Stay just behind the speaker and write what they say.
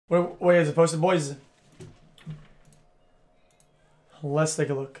Where is it posted, boys? Let's take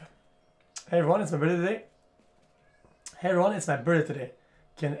a look. Hey everyone, it's my birthday today. Hey everyone, it's my birthday today.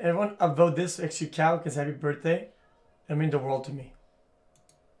 Can everyone upvote this so xQc can say happy birthday? It means the world to me.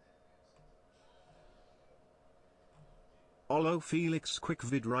 Olo Felix quick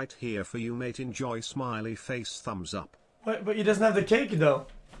vid right here for you mate, enjoy smiley face thumbs up. But he doesn't have the cake though.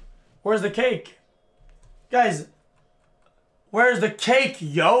 Where's the cake? Guys, where's the cake,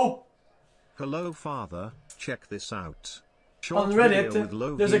 yo? Hello father, check this out. On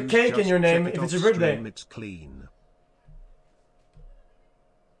Reddit, there's a cake in your name if it's your birthday. It's clean.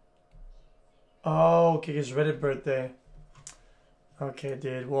 Oh, okay, it's Reddit birthday. Okay,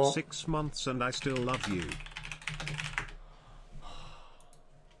 dude, well... 6 months and I still love you.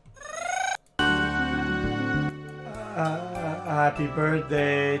 Happy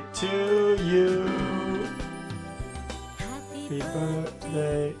birthday to you. Happy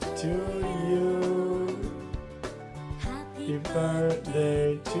birthday to you. Happy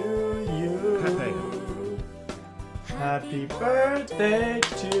birthday to you. Happy birthday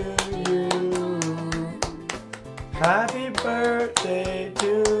to you. Happy birthday to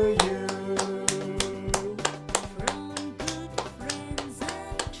you.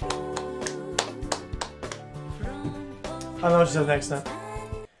 I don't know what she says next now.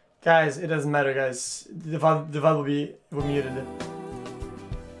 Guys, it doesn't matter, guys. The VOD will be muted.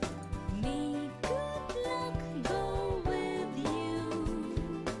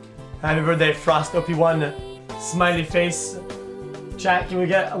 Happy birthday, Frost OP1. Smiley face. Chat, can we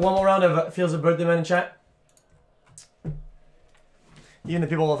get one more round of Feels a Birthday Man in chat? Even the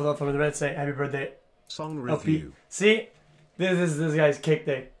people from the Reddit say happy birthday. Song review. OP. See? This is this guy's cake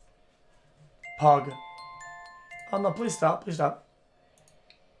day. Pog. Oh no, please stop, please stop.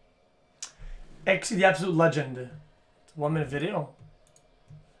 xQc the absolute legend. It's a 1 minute video.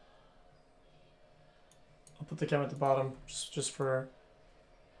 I'll put the camera at the bottom just for...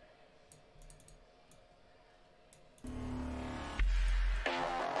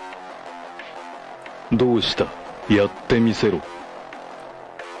どうした？やってみせろ。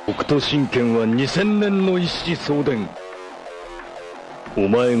北斗神拳は2000年の一子相伝。お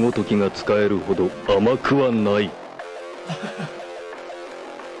前ごときが使えるほど甘くはない。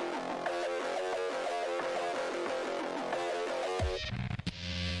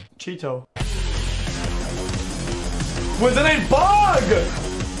Cheeto. With the name Bog!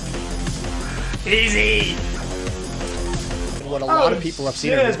 Easy! What a lot of people have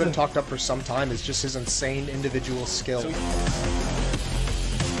seen, and has been talked up for some time, is just his insane individual skill.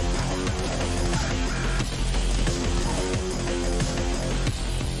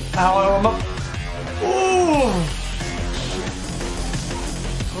 Ow, I'm up. Ooh!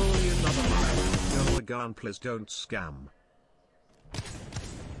 Holy another mile. Go again, please don't scam.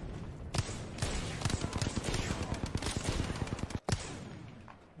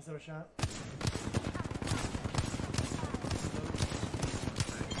 Is there a shot?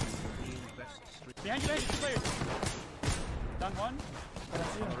 Behind you, clear. Done one.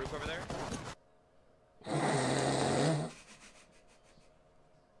 On the roof over there.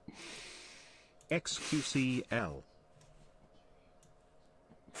 xQcl.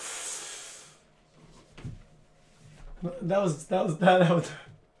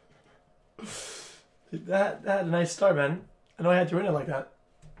 That had a nice start, man. I know I had to win it like that.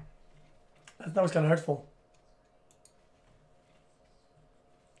 That was kind of hurtful.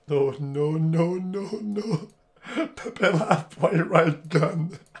 Oh, no, no, no, no. Pepe laughed while right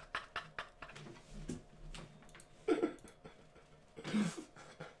gun.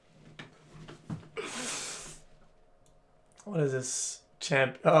 What is this?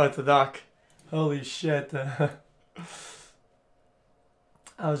 Champ. Oh, it's a doc. Holy shit. That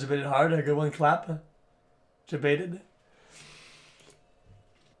was debated hard. A good one clap. Debated.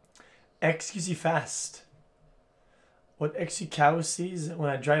 xQc fast. What xQc cows sees when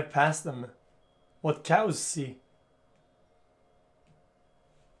I drive past them. What cows see.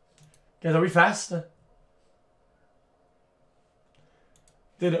 Guys, are we fast?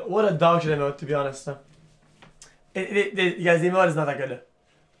 Dude, what a dog shit emote, to be honest. Guys, the emote is not that good.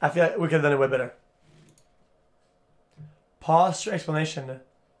 I feel like we could have done it way better. Posture explanation.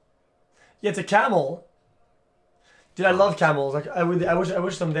 Yeah, it's a camel. Dude, I love camels. Like I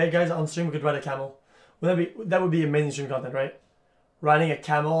wish someday, guys, on stream we could ride a camel. That would be amazing stream content, right? Riding a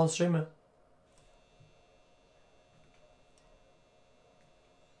camel on stream.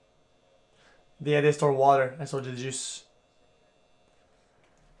 Yeah, they store water. I store the juice.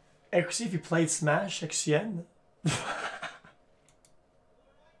 xQc, if you played Smash, XCN.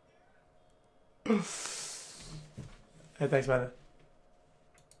 Hey, thanks, man.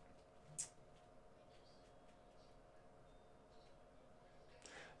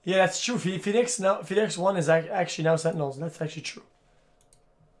 Yeah, that's true. Phoenix now. Phoenix 1 is actually now Sentinels. That's actually true.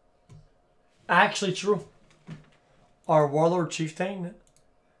 Actually true. Our Warlord Chieftain.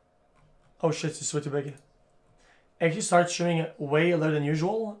 Oh shit, this is way too big. Actually start streaming way later than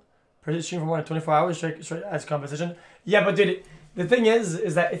usual. Pretty stream for more than 24 hours straight as competition. Yeah, but dude, the thing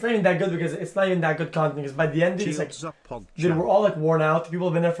is that it's not even that good because it's not even that good content. Because by the end, dude, it's like, dude, we're all like worn out. People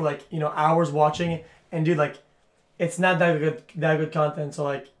have been there for like, you know, hours watching, and dude, like, it's not that good content. So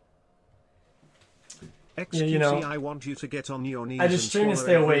like, xQc, you know, I want you to get on your knees I just stream and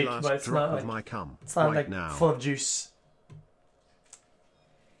stay awake, but it's not like, it's not like now. full of juice.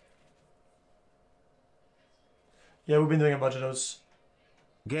 Yeah, we've been doing a bunch of those.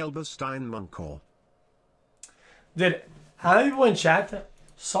 Gelberstein Munkor. Dude, how many people in chat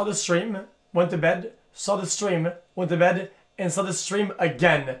saw the stream, went to bed, saw the stream, went to bed, and saw the stream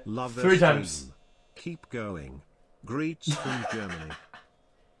again? Love 3 times. Keep going. Greets from Germany.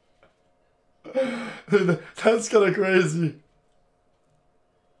 Dude, that's kind of crazy.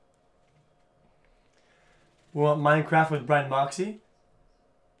 We want Minecraft with Brian Moxie.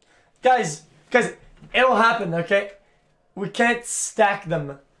 Guys, it'll happen, okay? We can't stack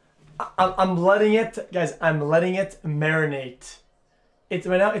them. I'm letting it, guys, I'm letting it marinate. Right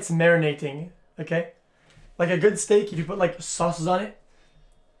now, it's marinating, okay? Like a good steak, if you put like sauces on it,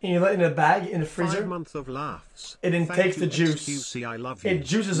 and you let it in a bag in the freezer, 5 months of laughs. it intakes the juice. xQc, I love you. It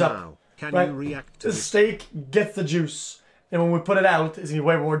juices now, up. Can right? you react to the this? steak gets the juice, and when we put it out, it's gonna be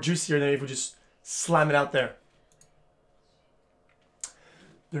way more juicier than if we just slam it out there.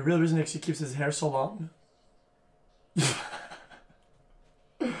 The real reason he keeps his hair so long.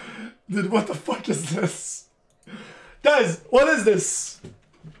 Dude, what the fuck is this? Guys, what is this?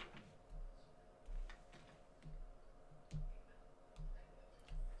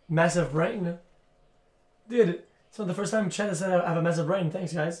 Massive brain. Dude, it's not the first time chat has said I have a massive brain.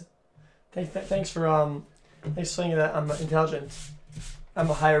 Thanks, guys. Thanks for saying that I'm intelligent. I'm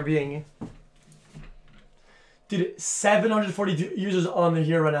a higher being. Dude, 740 users on the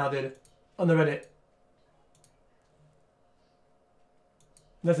here right now, dude. On the Reddit.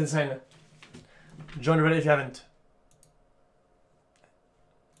 That's insane. Join the Reddit if you haven't.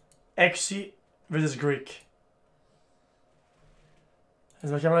 xQc versus Greek.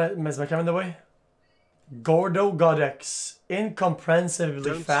 Is my camera in the way? Gordo Godex.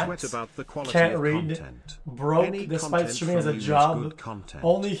 Incomprehensibly fat. Sweat about the quality can't of read. content. Broke Any despite content streaming as from a you is job. good content.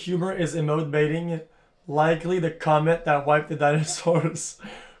 Only humor is emote baiting. Likely the comet that wiped the dinosaurs.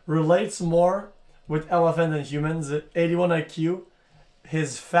 Relates more with elephants than humans. 81 IQ.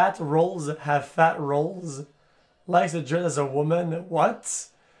 His fat rolls have fat rolls. Likes to dress as a woman. What?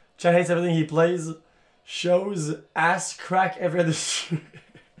 Chad hates everything he plays. Shows ass crack every other stream.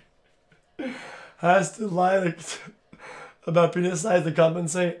 Has to lie about penis size to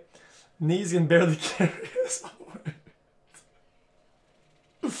compensate. Knees can barely carry his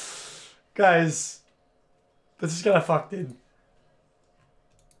weight. Guys, this is kind of fucked, dude.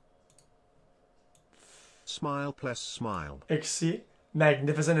 Smile plus smile. xQc,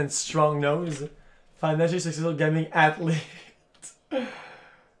 magnificent and strong nose. Financially successful gaming athlete.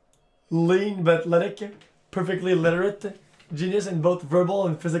 Lean but athletic. Perfectly literate. Genius in both verbal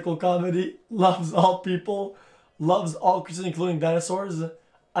and physical comedy. Loves all people. Loves all creatures including dinosaurs.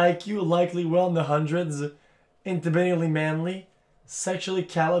 IQ likely well in the hundreds. Intimidatingly manly. Sexually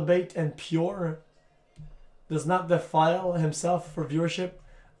calibrate and pure. Does not defile himself for viewership.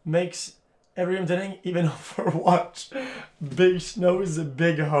 Makes every entertaining even for watch. Big nose,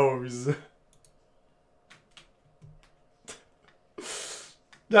 big hose.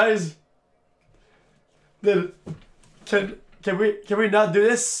 Guys, can we not do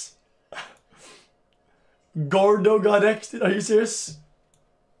this? Gordo got X. Are you serious?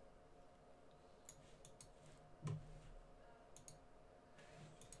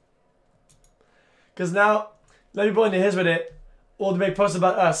 Because now, let me go into his with it. We'll make posts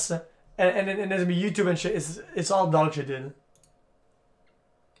about us, and there's gonna be YouTube and shit. It's all dog shit, dude.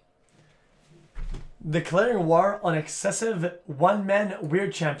 Declaring war on excessive one-man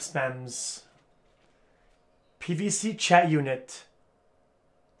weird champ spams. PVC chat unit.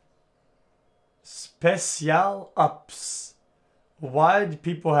 Special ups. Wide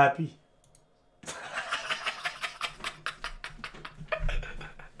people happy.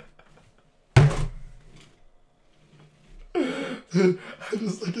 I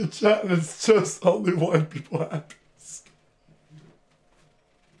just look at chat and it's just only one people happy.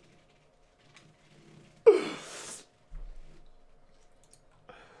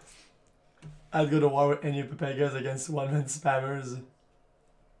 I'd go to war with any Pepegas against one-man spammers.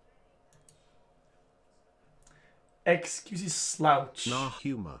 xQc slouch. Nah,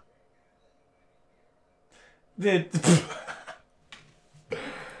 humor. Dude,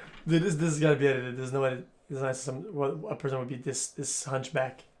 dude, this has gotta be edited. There's no way. There's not a person would be this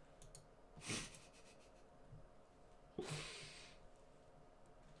hunchback.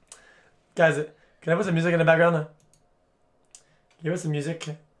 Guys, can I put some music in the background now? Give us some music.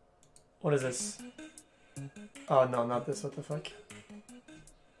 What is this? Oh no, not this. What the fuck?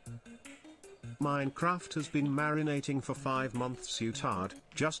 Minecraft has been marinating for 5 months, you tard.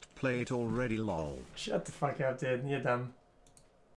 Just play it already, lol. Shut the fuck up, dude. You're dumb.